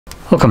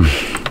Welcome.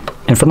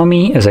 In front of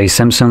me is a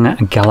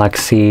Samsung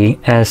Galaxy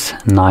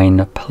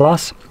S9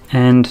 Plus,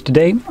 and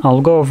today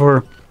I'll go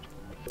over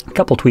a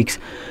couple tweaks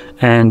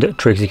and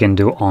tricks you can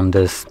do on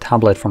this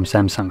tablet from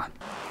Samsung.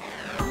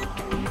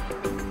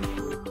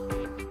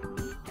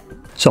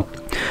 So,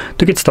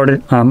 to get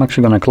started, I'm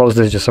actually going to close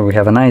this just so we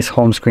have a nice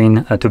home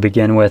screen to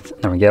begin with.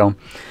 There we go.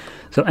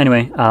 So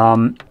anyway,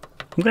 I'm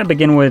going to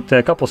begin with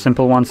a couple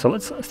simple ones. So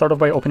let's start off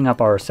by opening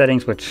up our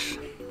settings, which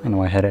I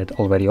know I had it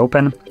already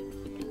open.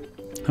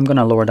 I'm going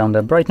to lower down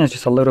the brightness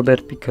just a little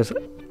bit because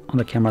on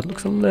the camera it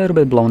looks a little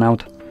bit blown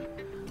out.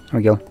 There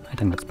we go. I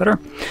think that's better.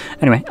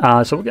 Anyway,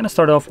 so we're going to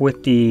start off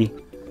with the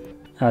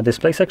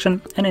display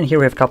section, and in here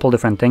we have a couple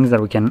different things that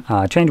we can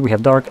change. We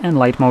have dark and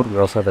light mode. We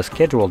also have a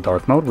scheduled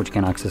dark mode, which you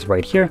can access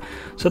right here.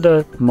 So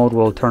the mode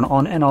will turn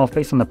on and off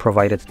based on the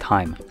provided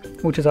time,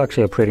 which is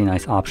actually a pretty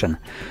nice option.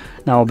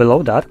 Now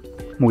below that,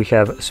 we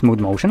have smooth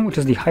motion, which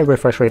is the high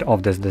refresh rate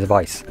of this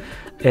device.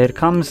 It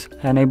comes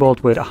enabled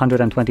with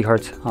 120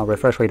 Hz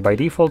refresh rate by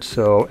default,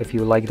 so if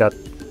you like that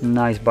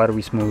nice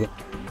buttery smooth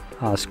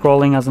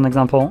scrolling as an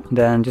example,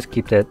 then just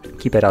keep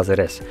it as it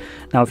is.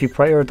 Now if you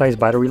prioritize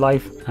battery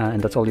life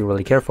and that's all you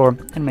really care for,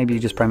 and maybe you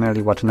just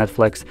primarily watch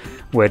Netflix,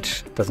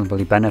 which doesn't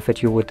really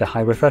benefit you with the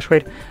high refresh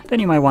rate,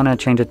 then you might want to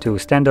change it to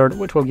standard,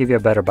 which will give you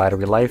a better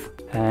battery life.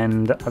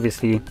 And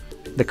obviously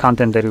the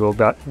content that you will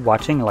be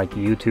watching, like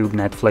YouTube,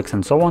 Netflix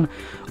and so on,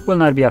 will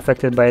not be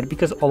affected by it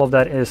because all of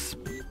that is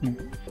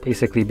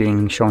basically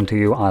being shown to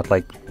you at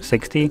like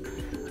 60.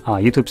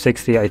 YouTube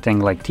 60, I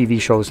think, like TV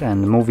shows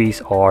and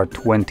movies are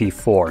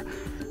 24.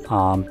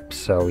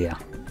 So yeah.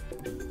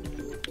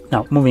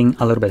 Now moving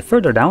a little bit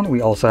further down,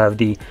 we also have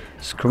the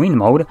screen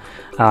mode.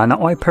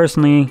 Now I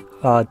personally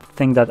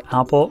think that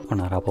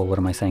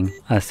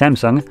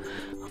Samsung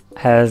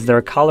has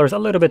their colors a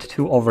little bit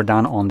too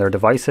overdone on their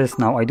devices.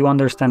 Now I do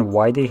understand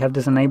why they have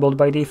this enabled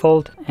by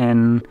default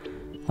and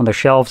on the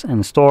shelves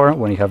in store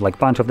when you have like a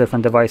bunch of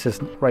different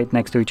devices right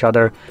next to each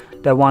other.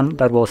 The one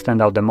that will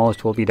stand out the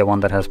most will be the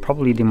one that has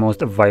probably the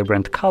most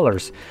vibrant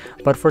colors.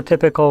 But for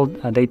typical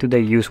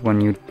day-to-day use,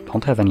 when you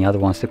don't have any other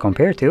ones to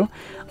compare to,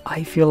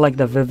 I feel like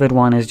the vivid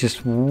one is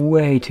just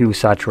way too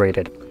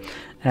saturated.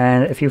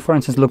 And if you, for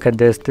instance, look at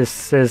this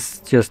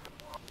is just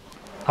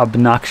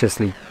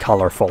obnoxiously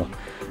colorful.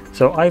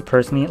 So I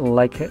personally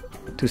like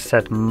to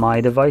set my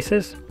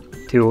devices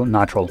to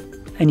natural.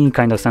 Any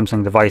kind of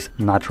Samsung device,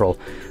 natural.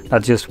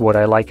 That's just what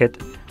I like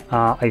it.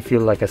 I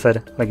feel, like I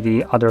said, like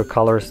the other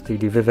colors, the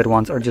vivid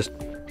ones, are just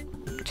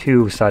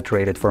too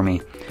saturated for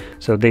me.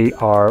 So they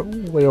are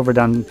way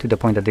overdone to the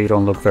point that they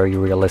don't look very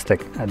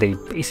realistic. They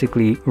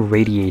basically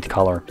radiate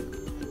color.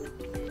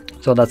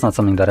 So that's not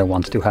something that I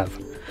want to have.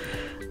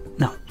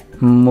 Now,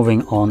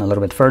 moving on a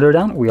little bit further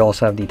down, we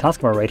also have the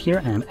taskbar right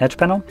here and edge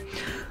panel.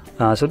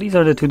 So these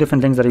are the two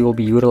different things that you will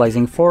be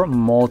utilizing for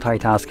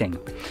multitasking.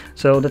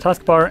 So the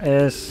taskbar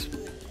is,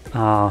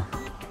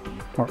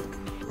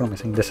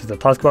 this is the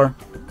taskbar.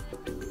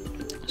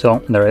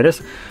 So there it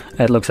is.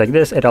 It looks like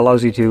this. It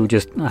allows you to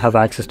just have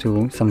access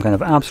to some kind of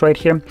apps right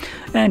here.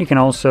 And you can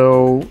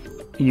also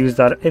use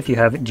that if you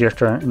have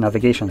gesture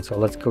navigation. So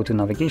let's go to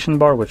navigation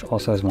bar, which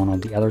also is one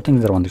of the other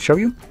things that I want to show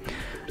you.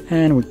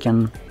 And we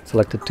can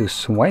select it to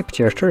swipe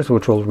gestures,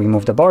 which will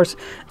remove the bars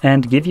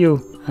and give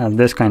you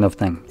this kind of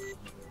thing.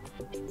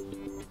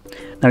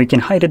 Now you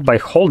can hide it by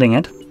holding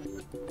it,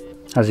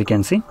 as you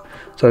can see.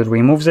 So it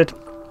removes it.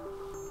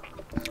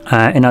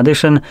 In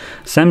addition,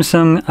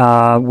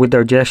 Samsung with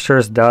their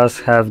gestures does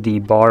have the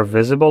bar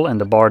visible,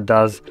 and the bar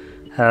does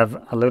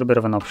have a little bit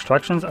of an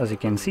obstructions, as you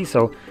can see.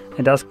 So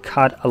it does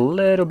cut a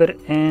little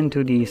bit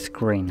into the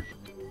screen.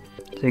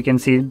 So you can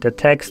see the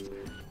text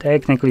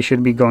technically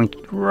should be going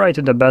right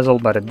to the bezel,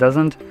 but it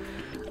doesn't.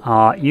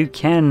 You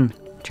can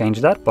change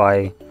that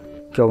by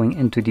going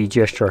into the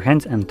gesture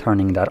hints and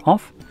turning that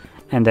off,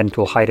 and then it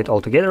will hide it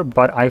altogether.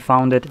 But I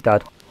found it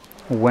that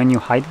when you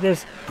hide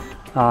this,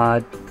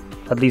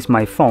 at least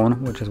my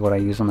phone, which is what I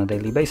use on a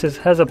daily basis,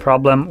 has a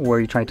problem where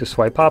you try to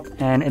swipe up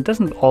and it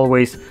doesn't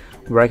always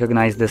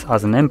recognize this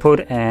as an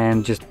input,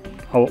 and just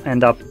I'll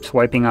end up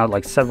swiping out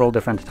like several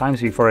different times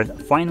before it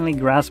finally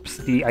grasps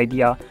the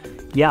idea,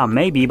 yeah,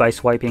 maybe by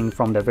swiping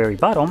from the very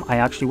bottom I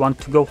actually want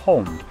to go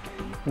home,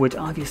 which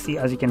obviously,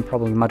 as you can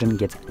probably imagine,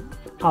 gets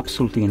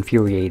absolutely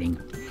infuriating.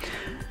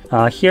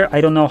 Here, I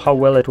don't know how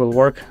well it will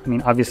work. I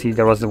mean, obviously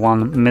there was the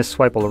one miss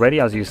swipe already,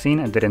 as you've seen.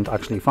 It didn't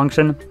actually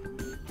function,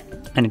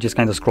 and it just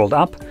kind of scrolled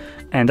up.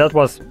 And that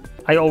was,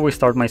 I always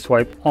start my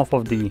swipe off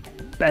of the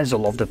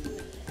bezel of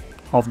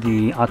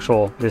the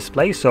actual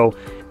display, so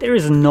there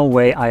is no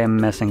way I am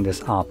messing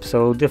this up.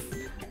 So the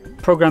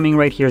programming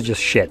right here is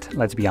just shit,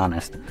 let's be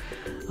honest.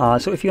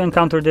 So if you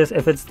encounter this,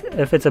 if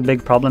it's a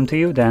big problem to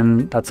you,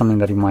 then that's something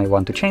that you might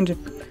want to change.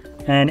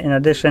 And in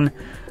addition,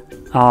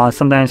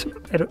 sometimes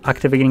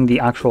activating the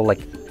actual like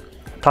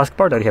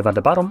taskbar that you have at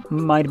the bottom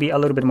might be a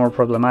little bit more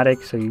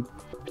problematic. So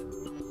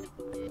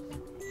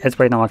it's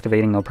right now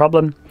activating, no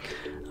problem.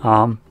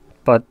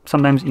 But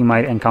sometimes you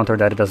might encounter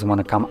that it doesn't want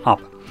to come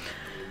up.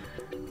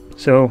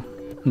 So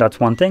that's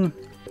one thing.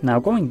 Now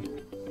going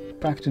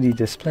back to the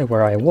display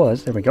where I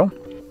was, there we go.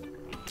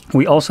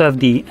 We also have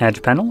the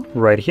Edge panel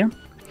right here,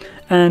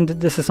 and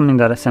this is something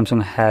that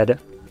Samsung had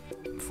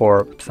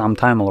for some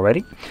time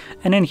already.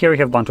 And in here we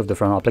have a bunch of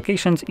different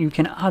applications. You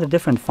can add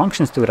different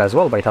functions to it as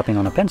well by tapping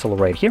on a pencil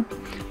right here.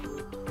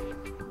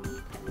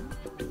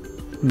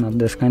 Not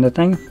this kind of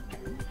thing.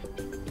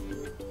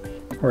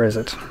 Where is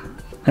it?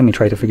 Let me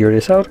try to figure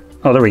this out.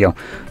 Oh, there we go.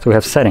 So we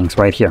have settings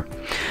right here.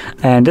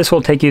 And this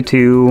will take you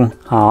to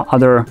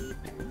other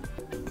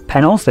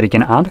panels that you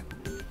can add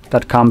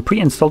that come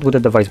pre-installed with the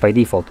device by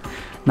default.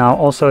 Now,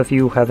 also, if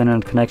you have an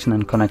internet connection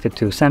and connected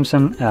to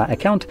Samsung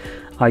account,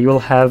 you will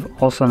have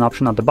also an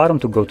option at the bottom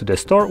to go to the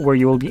store, where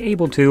you will be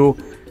able to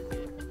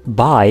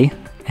buy,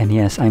 and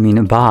yes, I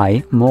mean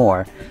buy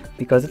more,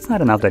 because it's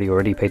not enough that you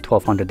already paid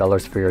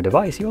 $1,200 for your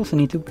device. You also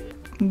need to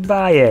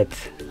buy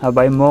it,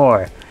 buy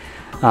more.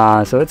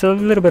 So it's a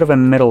little bit of a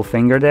middle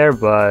finger there,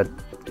 but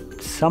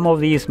some of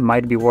these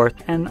might be worth.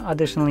 And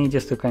additionally,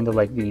 just to kind of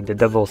like be the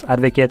devil's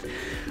advocate,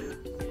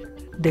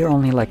 they're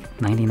only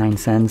like 99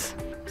 cents,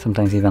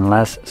 sometimes even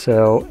less.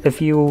 So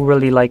if you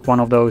really like one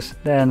of those,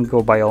 then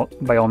go by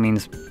all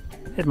means.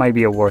 It might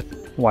be a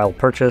worthwhile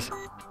purchase,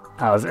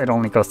 as it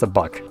only costs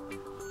 $1.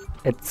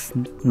 It's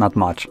not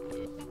much.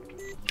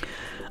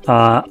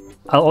 I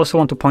also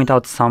want to point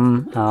out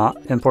some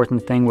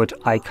important thing which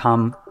I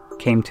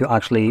came to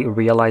actually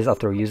realize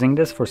after using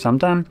this for some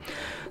time.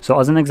 So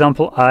as an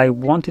example, I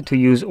wanted to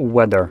use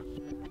weather,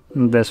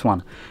 this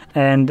one,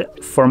 and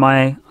for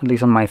at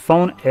least on my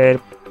phone, it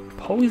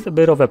posed a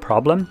bit of a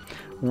problem.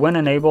 When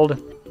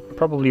enabled,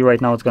 probably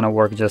right now it's gonna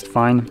work just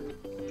fine,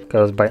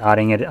 because by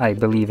adding it, I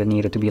believe it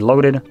needed to be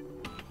loaded.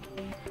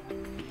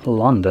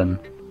 London.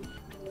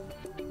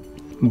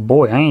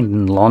 Boy, I ain't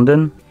in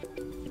London.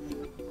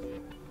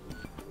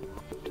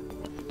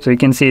 So you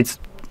can see it's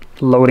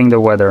loading the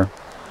weather.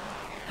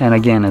 And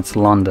again, it's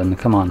London.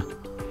 Come on.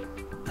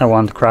 I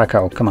want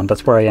Krakow. Come on,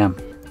 that's where I am.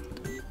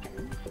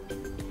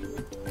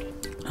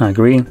 I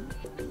agree.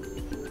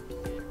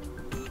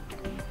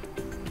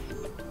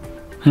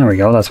 There we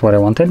go, that's what I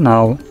wanted.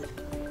 Now,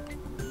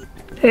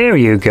 there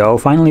you go.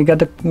 Finally got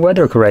the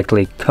weather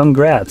correctly.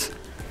 Congrats.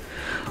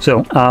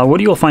 So,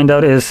 what you'll find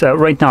out is,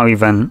 right now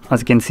even,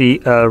 as you can see,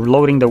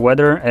 loading the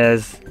weather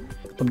is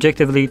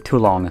objectively too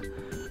long.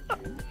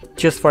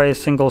 Just for a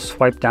single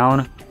swipe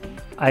down,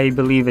 I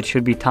believe it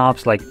should be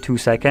tops like 2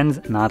 seconds,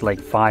 not like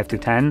 5 to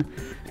 10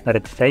 that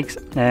it takes.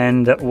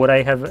 And what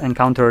I have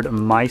encountered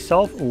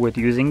myself with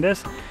using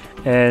this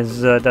is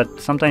that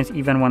sometimes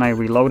even when I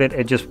reload it,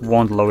 it just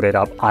won't load it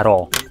up at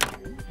all.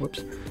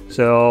 Whoops.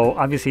 So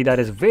obviously that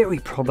is very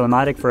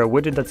problematic for a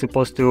widget that's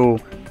supposed to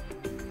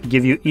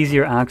give you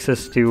easier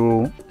access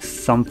to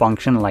some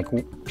function like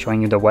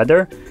showing you the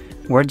weather,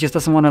 where it just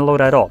doesn't want to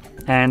load at all.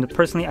 And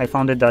personally, I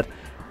found it that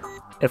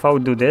if I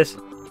would do this,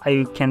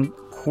 I can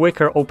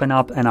quicker open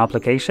up an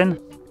application,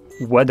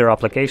 weather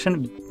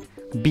application,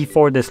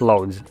 before this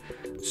loads.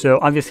 So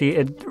obviously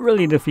it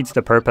really defeats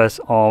the purpose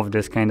of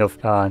this kind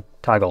of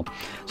toggle.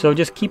 So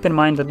just keep in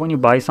mind that when you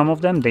buy some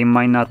of them, they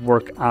might not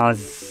work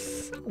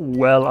as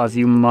well as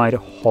you might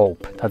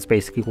hope. That's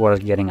basically what I was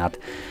getting at.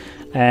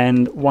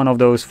 And one of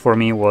those for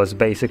me was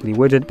basically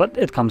widget, but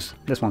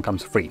this one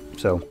comes free.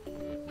 So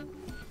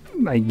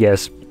I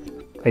guess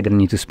I didn't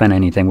need to spend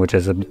anything, which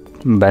is a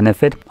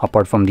benefit,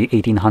 apart from the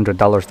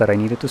 $1,800 that I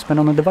needed to spend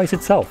on the device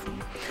itself.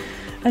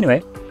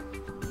 Anyway,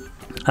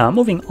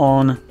 moving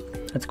on,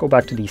 let's go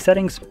back to the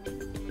settings.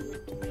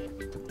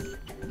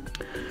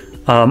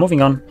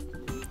 Moving on,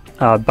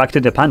 back to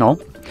the panel,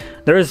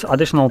 there is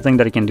additional thing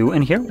that you can do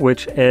in here,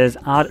 which is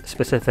add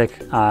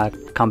specific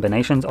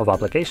combinations of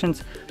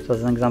applications. So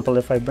as an example,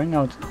 if I bring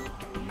out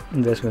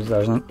this, which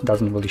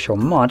doesn't really show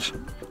much,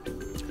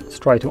 let's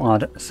try to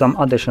add some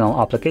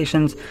additional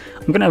applications.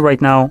 I'm gonna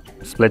right now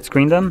split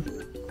screen them.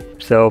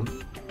 So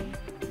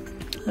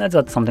let's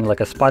add something like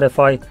a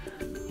Spotify.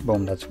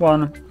 Boom, that's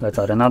one. Let's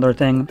add another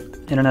thing,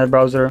 internet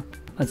browser.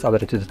 Let's add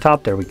it to the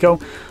top, there we go.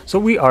 So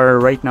we are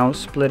right now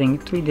splitting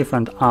 3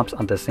 different apps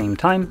at the same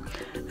time.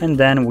 And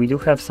then we do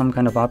have some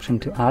kind of option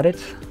to add it,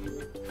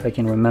 if I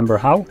can remember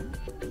how.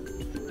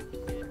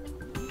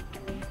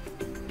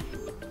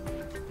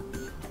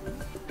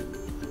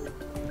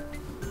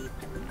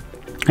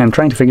 I'm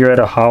trying to figure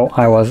out how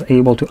I was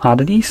able to add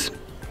these.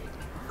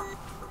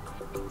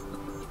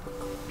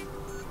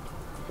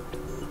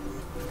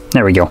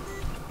 There we go.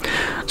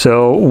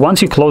 So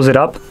once you close it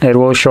up, it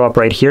will show up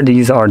right here.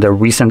 These are the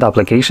recent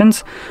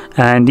applications,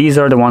 and these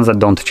are the ones that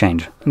don't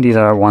change. These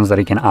are ones that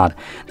you can add.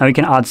 Now you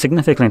can add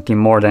significantly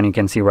more than you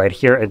can see right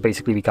here. It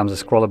basically becomes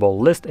a scrollable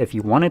list if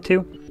you wanted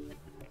to.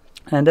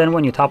 And then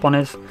when you tap on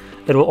it,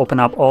 it will open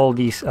up all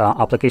these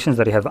applications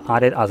that you have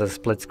added as a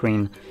split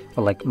screen,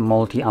 or like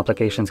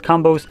multi-applications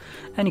combos,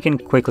 and you can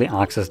quickly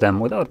access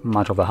them without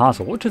much of a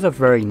hassle, which is a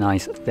very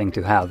nice thing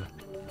to have.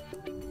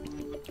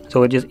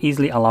 So it just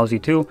easily allows you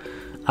to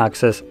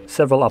access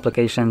several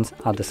applications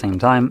at the same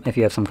time if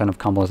you have some kind of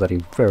combos that you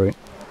very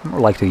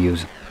like to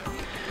use.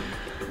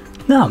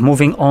 Now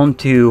moving on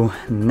to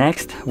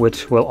next,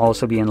 which will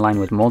also be in line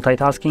with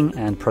multitasking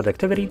and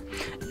productivity,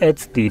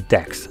 it's the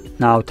DeX.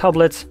 Now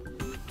tablets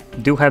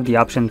do have the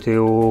option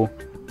to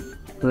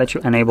let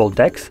you enable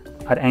decks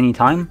at any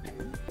time.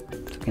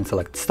 So you can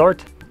select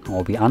start.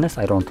 I'll be honest,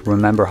 I don't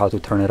remember how to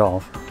turn it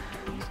off.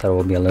 So that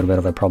will be a little bit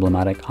of a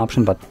problematic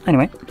option, but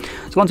anyway.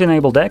 So once you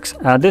enable decks,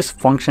 this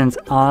functions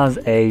as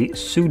a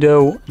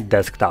pseudo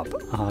desktop,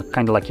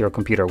 kind of like your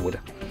computer would.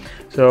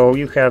 So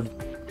you have,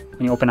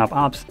 when you open up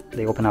apps,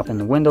 they open up in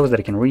the windows that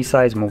you can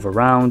resize, move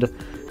around,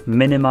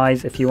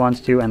 minimize if you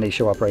want to, and they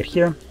show up right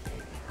here.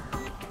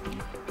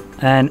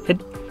 And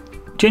it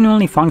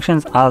genuinely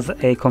functions as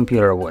a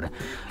computer would.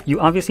 You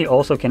obviously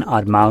also can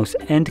add mouse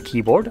and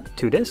keyboard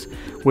to this,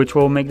 which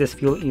will make this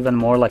feel even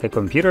more like a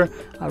computer.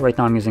 Right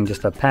now I'm using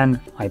just a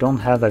pen. I don't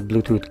have a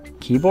Bluetooth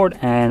keyboard,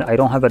 and I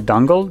don't have a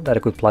dongle that I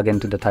could plug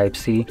into the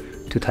Type-C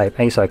to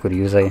Type-A, so I could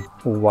use a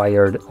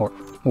wired or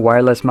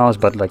wireless mouse,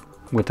 but like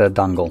with a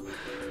dongle.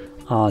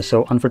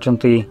 So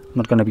unfortunately, I'm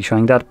not going to be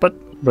showing that, but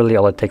really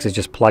all it takes is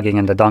just plugging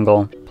in the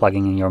dongle,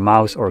 plugging in your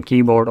mouse or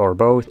keyboard or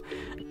both,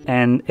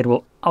 and it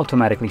will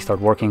automatically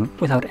start working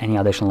without any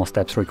additional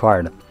steps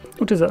required,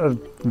 which is a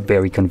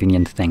very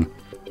convenient thing.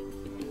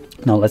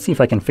 Now let's see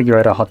if I can figure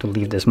out how to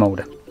leave this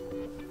mode.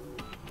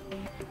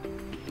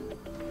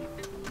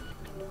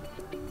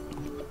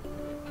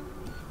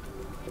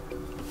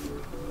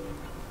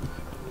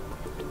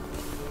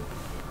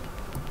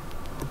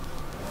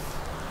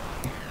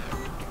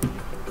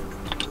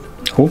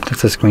 Oh,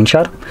 that's a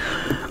screenshot.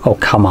 Oh,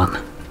 come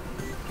on.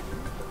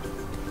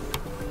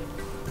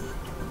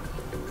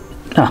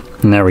 Ah,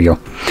 there we go.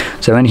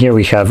 So in here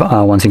we have,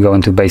 once you go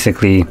into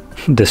basically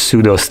the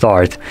pseudo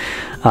start,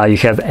 you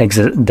have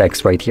exit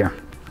decks right here.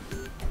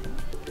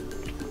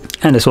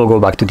 And this will go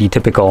back to the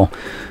typical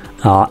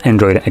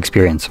Android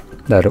experience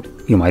that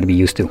you might be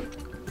used to.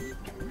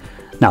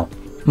 Now,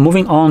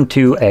 moving on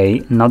to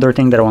another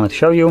thing that I wanted to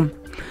show you,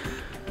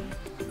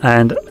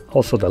 and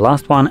also the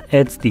last one,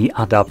 it's the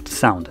adapt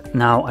sound.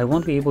 Now I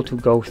won't be able to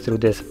go through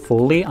this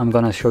fully. I'm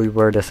gonna show you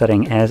where the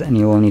setting is, and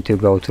you will need to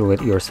go through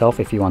it yourself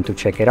if you want to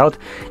check it out.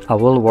 I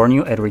will warn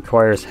you, it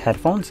requires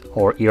headphones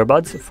or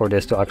earbuds for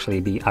this to actually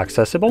be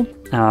accessible.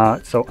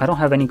 So I don't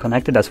have any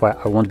connected, that's why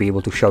I won't be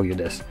able to show you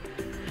this.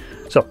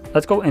 So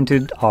let's go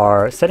into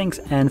our settings,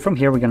 and from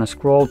here we're gonna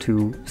scroll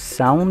to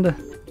sound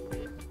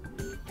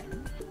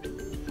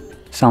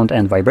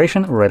and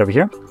vibration right over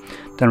here.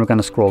 Then we're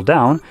gonna scroll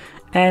down,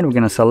 and we're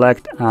going to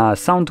select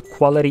sound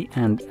quality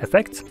and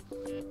effects,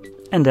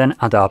 and then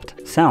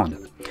adapt sound.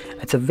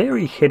 It's a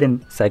very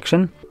hidden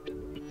section,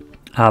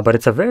 but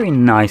it's a very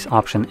nice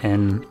option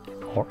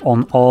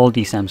on all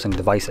the Samsung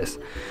devices.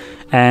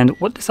 And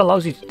what this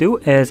allows you to do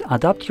is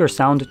adapt your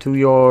sound to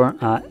your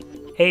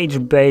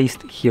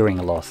age-based hearing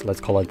loss, let's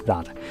call it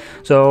that.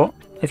 So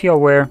if you're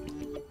aware,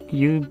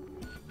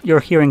 your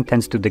hearing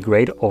tends to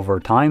degrade over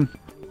time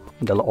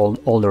the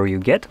older you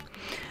get,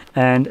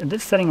 and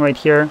this setting right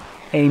here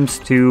aims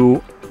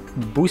to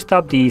boost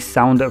up the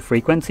sound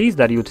frequencies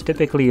that you'd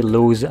typically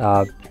lose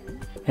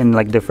in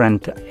like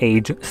different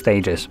age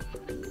stages.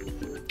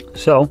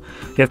 So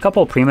you have a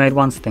couple pre-made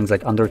ones, things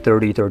like under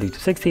 30, 30 to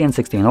 60, and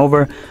 60 and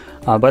over.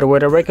 But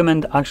what I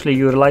recommend actually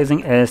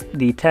utilizing is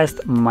the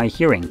Test My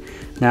Hearing.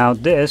 Now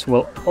this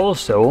will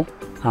also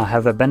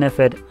have a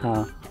benefit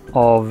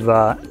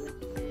of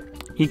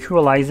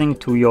equalizing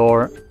to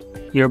your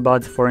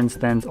earbuds, for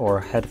instance, or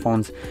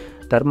headphones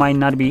that might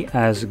not be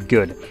as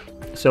good.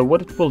 So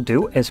what it will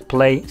do is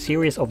play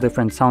series of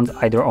different sounds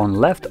either on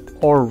left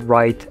or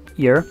right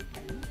ear,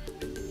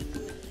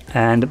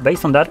 and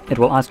based on that it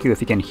will ask you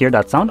if you can hear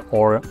that sound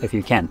or if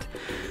you can't.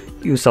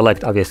 You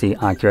select obviously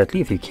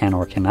accurately if you can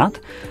or cannot,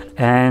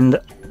 and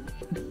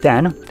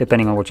then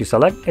depending on what you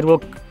select, it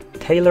will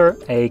tailor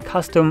a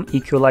custom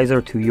equalizer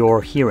to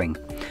your hearing.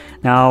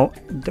 Now,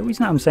 the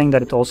reason I'm saying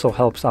that it also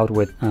helps out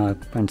with,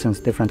 for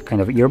instance, different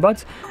kind of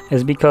earbuds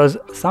is because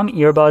some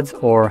earbuds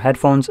or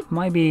headphones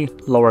might be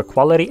lower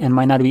quality and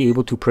might not be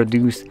able to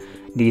produce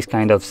these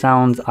kind of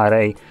sounds at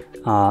a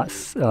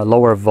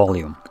lower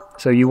volume.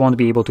 So you won't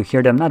be able to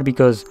hear them, not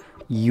because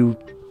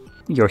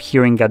your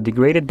hearing got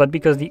degraded, but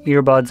because the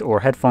earbuds or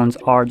headphones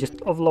are just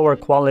of lower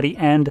quality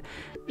and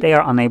they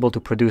are unable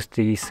to produce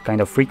these kind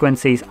of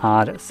frequencies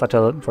at such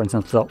a, for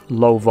instance,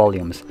 low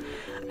volumes.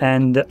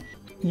 And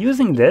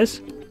using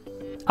this,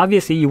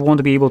 obviously you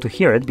won't be able to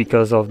hear it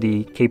because of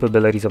the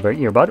capabilities of your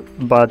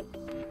earbud, but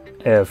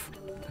if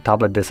the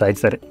tablet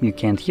decides that you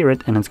can't hear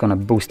it and it's going to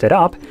boost it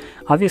up,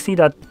 obviously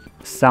that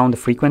sound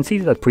frequency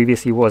that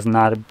previously was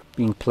not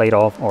being played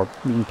off or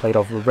being played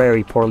off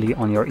very poorly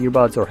on your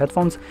earbuds or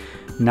headphones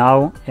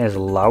now is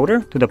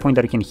louder to the point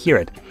that you can hear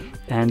it,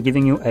 and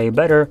giving you a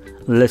better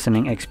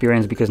listening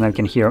experience because now you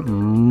can hear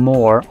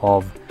more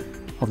of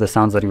the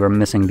sounds that you were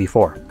missing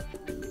before.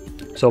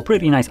 So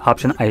pretty nice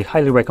option. I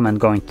highly recommend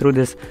going through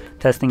this,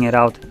 testing it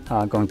out,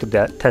 going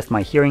to Test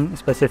My Hearing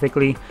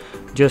specifically,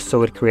 just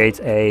so it creates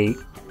a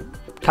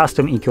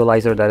custom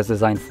equalizer that is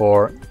designed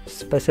for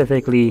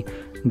specifically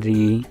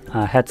the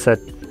headset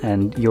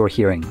and your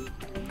hearing.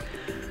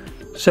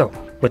 So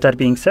with that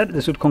being said,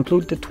 this would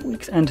conclude the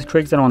tweaks and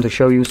tricks that I want to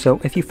show you. So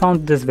if you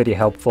found this video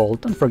helpful,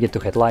 don't forget to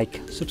hit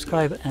like,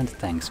 subscribe, and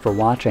thanks for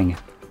watching.